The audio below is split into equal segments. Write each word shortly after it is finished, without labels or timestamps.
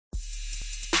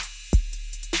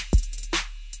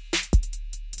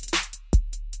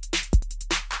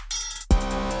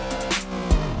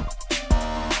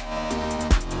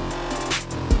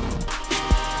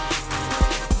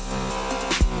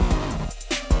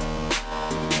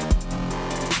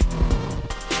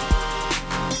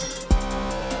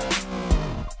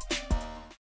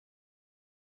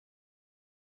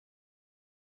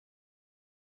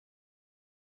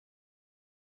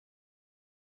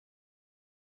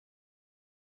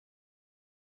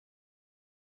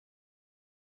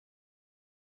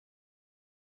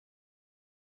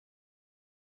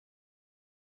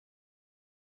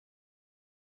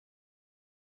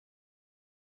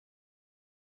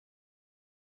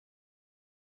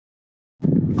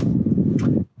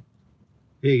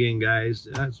Hey again, guys.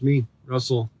 That's me,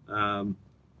 Russell.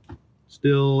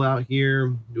 Still out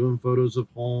here doing photos of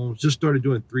homes. Just started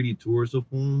doing 3D tours of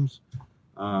homes.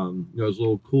 Those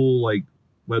little cool like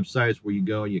websites where you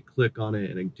go and you click on it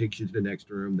and it takes you to the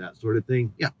next room, that sort of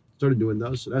thing. Yeah, started doing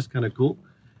those, so that's kind of cool.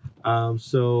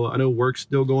 So I know work's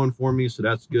still going for me, so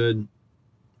that's good.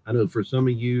 I know for some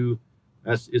of you,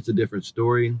 it's a different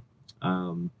story.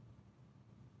 Um,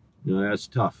 that's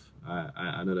tough.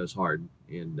 I know that's hard,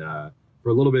 and for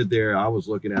a little bit there, I was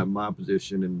looking at my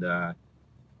position and it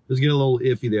was getting a little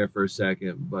iffy there for a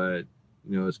second, but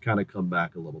it's kind of come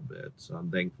back a little bit, so I'm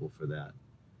thankful for that.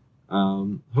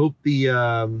 Hope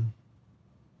that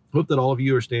all of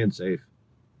you are staying safe,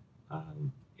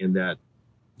 and that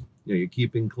you're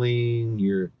keeping clean,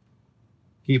 you're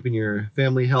keeping your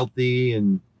family healthy,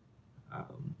 and I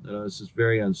know this is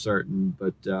very uncertain,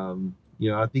 but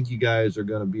I think you guys are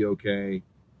going to be okay.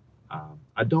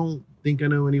 I don't think I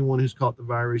know anyone who's caught the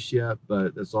virus yet,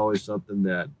 but that's always something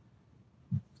that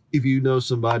if you know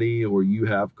somebody or you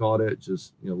have caught it,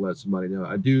 just let somebody know.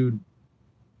 I do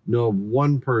know of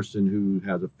one person who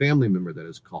has a family member that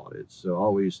has caught it, so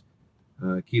always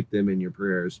keep them in your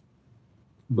prayers.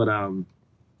 But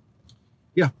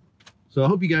yeah. So I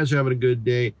hope you guys are having a good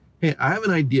day. Hey, I have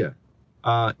an idea.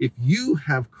 If you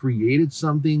have created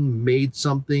something, made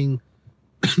something,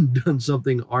 done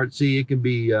something artsy, it can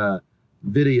be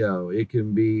video, it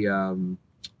can be um,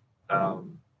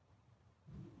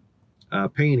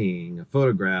 painting, a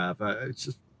photograph. It's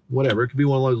just whatever. It could be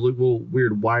one of those little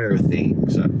weird wire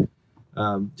things.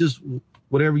 Just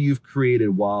whatever you've created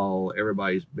while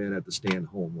everybody's been at the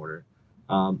stay-at-home order.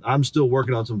 I'm still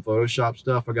working on some Photoshop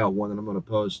stuff. I got one that I'm going to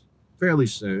post fairly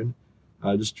soon.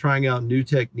 Just trying out new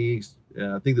techniques.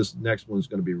 I think this next one is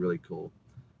going to be really cool.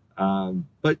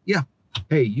 But yeah,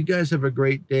 hey, you guys have a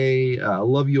great day. I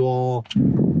love you all.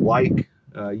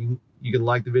 You can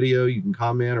like the video, you can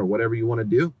comment or whatever you want to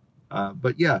do.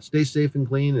 But yeah, stay safe and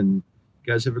clean, and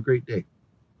you guys have a great day.